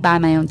 had made me buy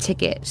my own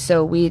ticket,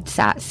 so we'd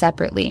sat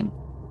separately.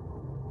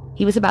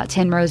 He was about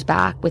 10 rows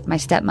back with my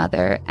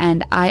stepmother,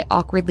 and I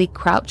awkwardly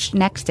crouched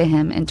next to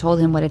him and told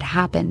him what had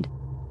happened,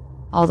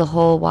 all the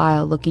whole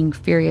while looking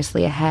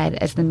furiously ahead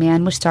as the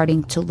man was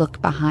starting to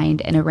look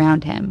behind and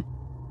around him,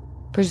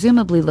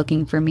 presumably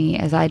looking for me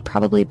as I'd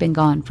probably been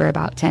gone for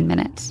about 10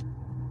 minutes.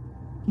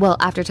 Well,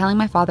 after telling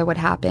my father what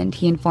happened,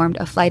 he informed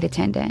a flight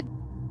attendant,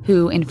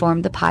 who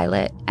informed the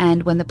pilot,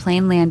 and when the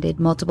plane landed,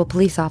 multiple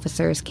police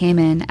officers came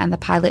in and the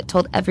pilot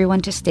told everyone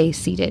to stay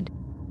seated.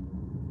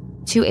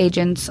 2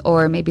 agents,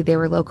 or maybe they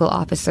were local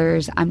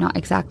officers, I'm not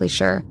exactly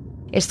sure,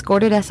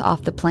 escorted us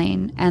off the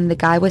plane, and the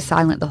guy was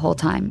silent the whole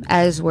time,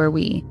 as were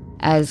we,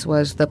 as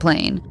was the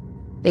plane.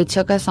 They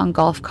took us on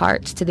golf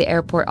carts to the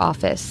airport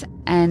office,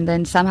 and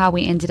then somehow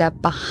we ended up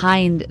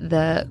behind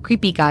the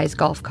creepy guy's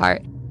golf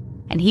cart,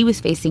 and he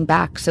was facing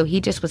back, so he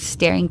just was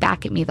staring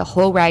back at me the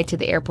whole ride to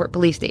the airport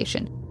police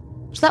station.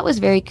 So that was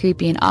very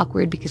creepy and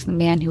awkward because the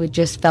man who had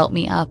just felt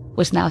me up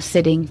was now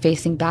sitting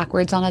facing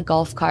backwards on a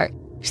golf cart,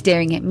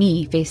 staring at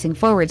me facing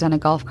forwards on a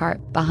golf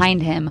cart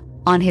behind him,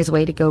 on his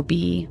way to go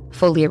be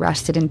fully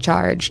arrested and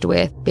charged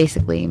with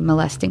basically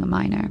molesting a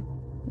minor.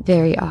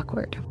 Very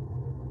awkward.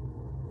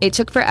 It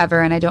took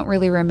forever, and I don't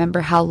really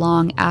remember how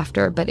long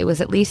after, but it was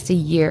at least a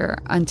year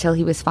until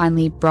he was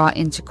finally brought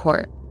into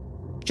court.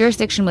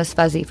 Jurisdiction was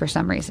fuzzy for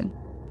some reason.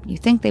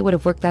 You'd think they would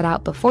have worked that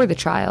out before the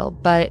trial,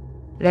 but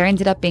there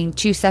ended up being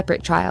 2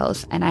 separate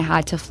trials, and I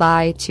had to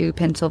fly to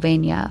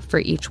Pennsylvania for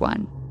each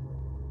one.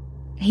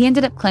 He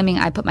ended up claiming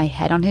I put my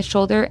head on his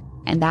shoulder,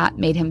 and that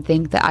made him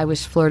think that I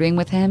was flirting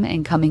with him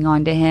and coming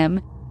on to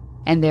him,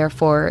 and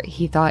therefore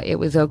he thought it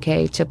was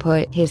okay to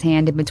put his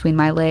hand in between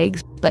my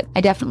legs, but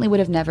I definitely would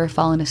have never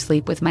fallen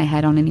asleep with my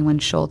head on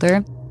anyone's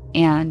shoulder,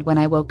 and when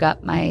I woke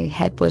up, my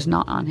head was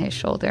not on his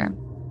shoulder.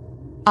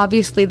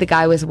 Obviously, the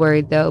guy was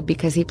worried, though,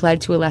 because he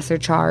pled to a lesser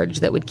charge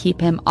that would keep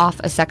him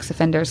off a sex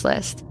offenders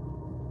list.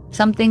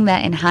 Something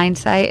that, in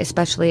hindsight,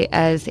 especially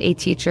as a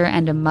teacher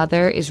and a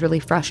mother, is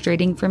really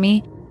frustrating for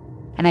me,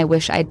 and I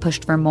wish I'd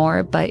pushed for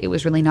more, but it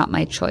was really not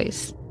my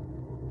choice.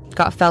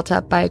 Got felt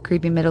up by a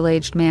creepy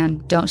middle-aged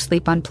man. Don't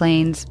sleep on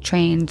planes,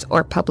 trains,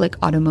 or public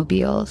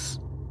automobiles.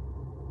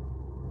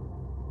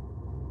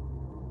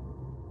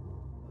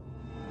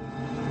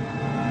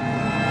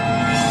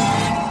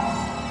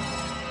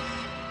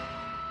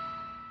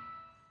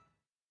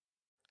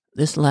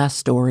 This last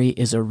story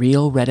is a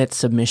real Reddit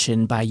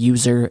submission by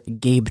user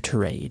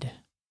GabeTerade.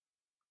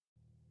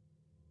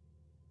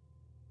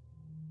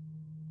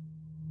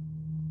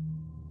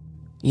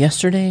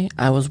 Yesterday,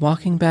 I was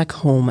walking back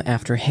home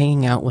after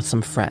hanging out with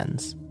some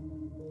friends,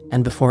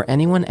 and before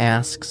anyone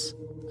asks,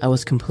 I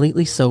was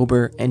completely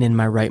sober and in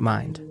my right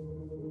mind.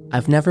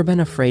 I've never been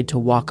afraid to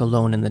walk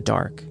alone in the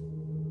dark.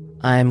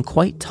 I'm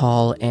quite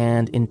tall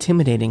and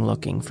intimidating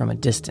looking from a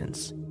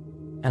distance,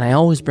 and I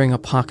always bring a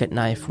pocket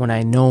knife when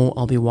I know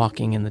I'll be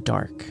walking in the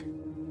dark.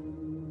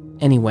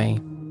 Anyway,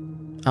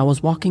 I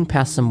was walking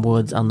past some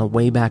woods on the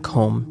way back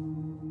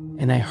home,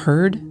 and I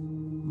heard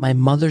my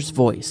mother's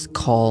voice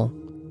call,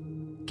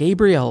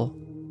 "Gabriel!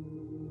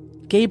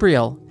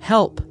 Gabriel,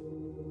 help!"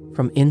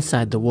 from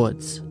inside the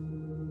woods.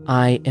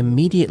 I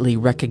immediately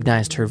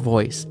recognized her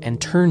voice and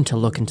turned to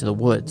look into the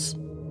woods.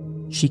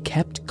 She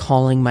kept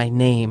calling my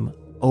name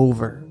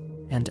over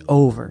and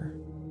over.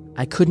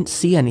 I couldn't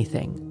see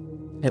anything.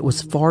 It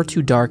was far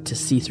too dark to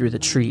see through the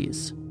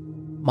trees.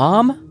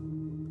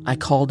 "Mom?" I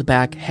called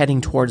back, heading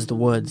towards the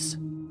woods.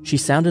 She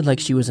sounded like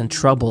she was in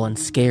trouble and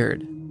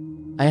scared.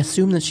 I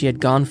assumed that she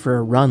had gone for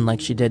a run like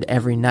she did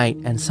every night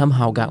and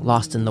somehow got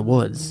lost in the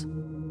woods.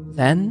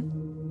 Then,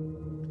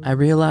 I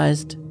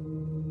realized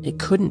it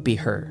couldn't be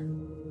her.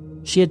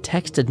 She had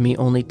texted me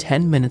only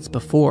 10 minutes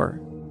before,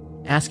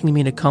 asking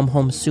me to come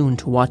home soon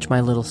to watch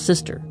my little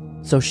sister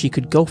so she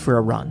could go for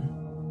a run.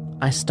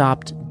 I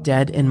stopped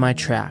dead in my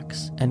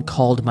tracks and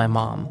called my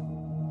mom,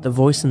 the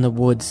voice in the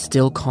woods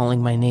still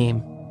calling my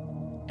name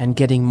and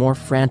getting more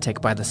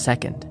frantic by the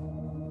second.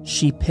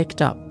 She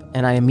picked up,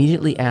 and I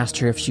immediately asked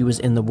her if she was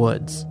in the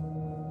woods.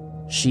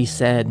 She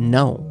said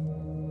no.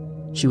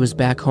 She was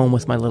back home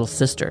with my little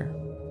sister.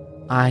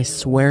 I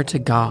swear to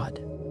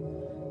God,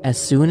 as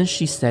soon as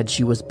she said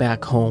she was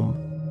back home,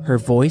 her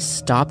voice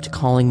stopped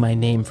calling my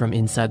name from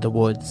inside the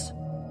woods.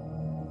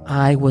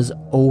 I was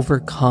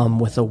overcome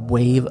with a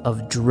wave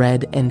of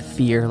dread and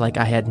fear like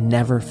I had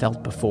never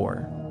felt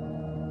before.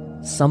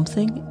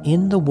 Something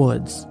in the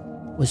woods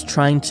was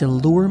trying to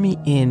lure me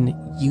in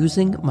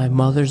using my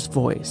mother's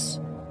voice,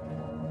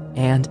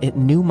 and it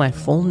knew my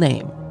full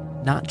name,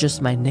 not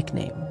just my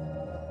nickname,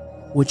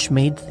 which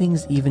made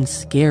things even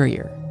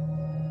scarier,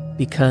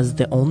 because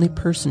the only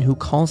person who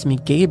calls me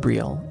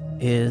Gabriel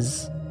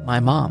is my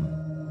mom.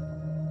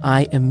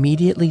 I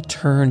immediately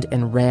turned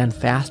and ran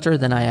faster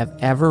than I have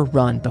ever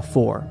run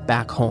before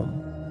back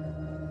home.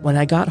 When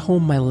I got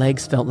home, my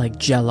legs felt like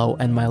jello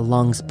and my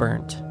lungs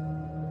burnt.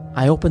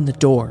 I opened the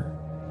door,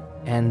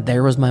 and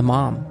there was my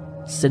mom,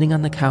 sitting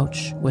on the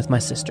couch with my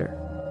sister.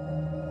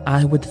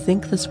 I would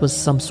think this was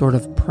some sort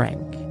of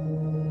prank,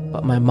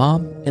 but my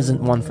mom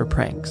isn't one for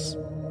pranks.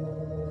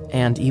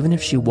 And even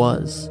if she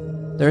was,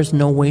 there's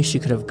no way she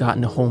could have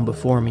gotten home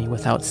before me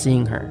without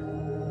seeing her.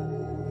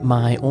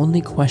 My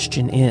only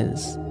question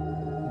is,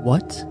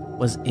 what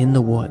was in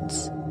the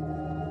woods?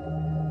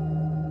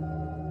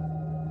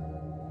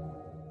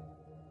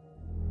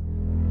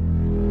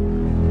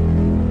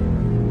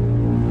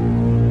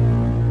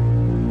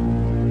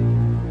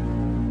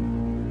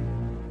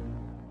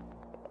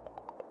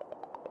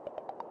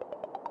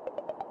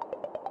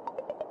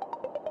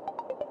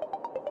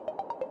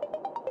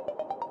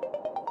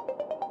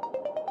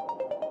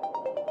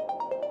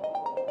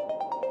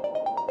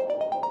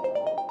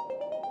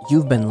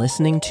 You've been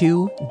listening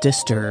to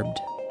Disturbed.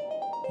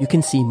 You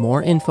can see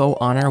more info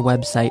on our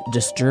website,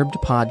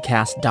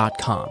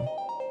 disturbedpodcast.com.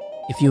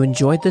 If you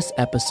enjoyed this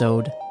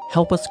episode,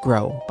 help us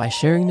grow by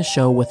sharing the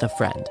show with a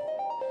friend.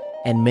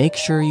 And make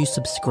sure you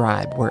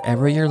subscribe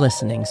wherever you're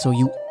listening so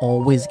you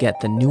always get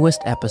the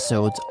newest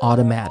episodes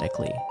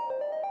automatically.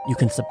 You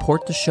can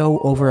support the show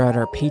over at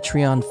our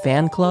Patreon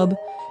fan club,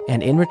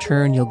 and in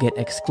return you'll get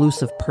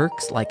exclusive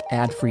perks like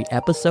ad-free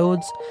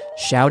episodes,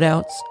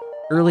 shoutouts,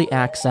 early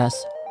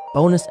access,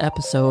 bonus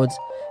episodes,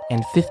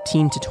 and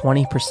 15 to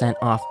 20%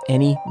 off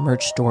any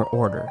merch store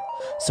order.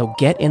 So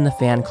get in the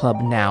fan club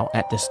now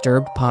at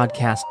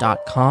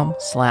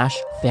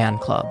disturbedpodcast.com/fan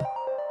club.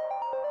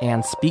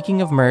 And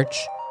speaking of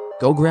merch,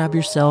 go grab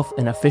yourself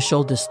an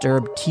official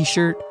Disturbed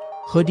t-shirt,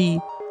 hoodie,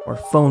 or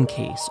phone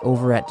case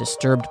over at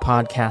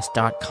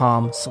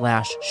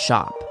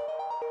disturbedpodcast.com/shop.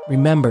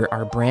 Remember,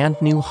 our brand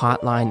new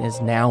hotline is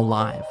now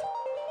live.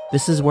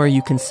 This is where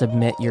you can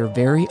submit your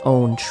very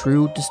own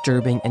true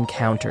disturbing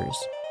encounters.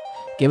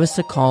 Give us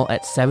a call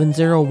at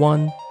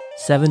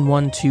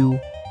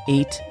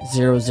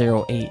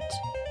 701-712-8008.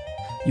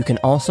 You can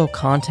also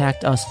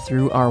contact us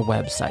through our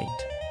website.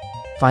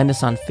 Find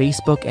us on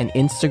Facebook and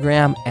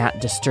Instagram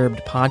at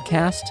Disturbed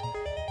Podcast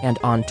and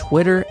on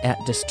Twitter at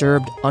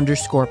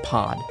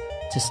Disturbed_pod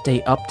to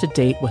stay up to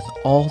date with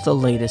all the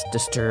latest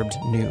Disturbed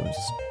news.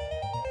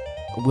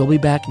 We'll be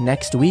back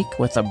next week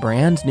with a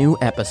brand new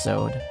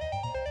episode.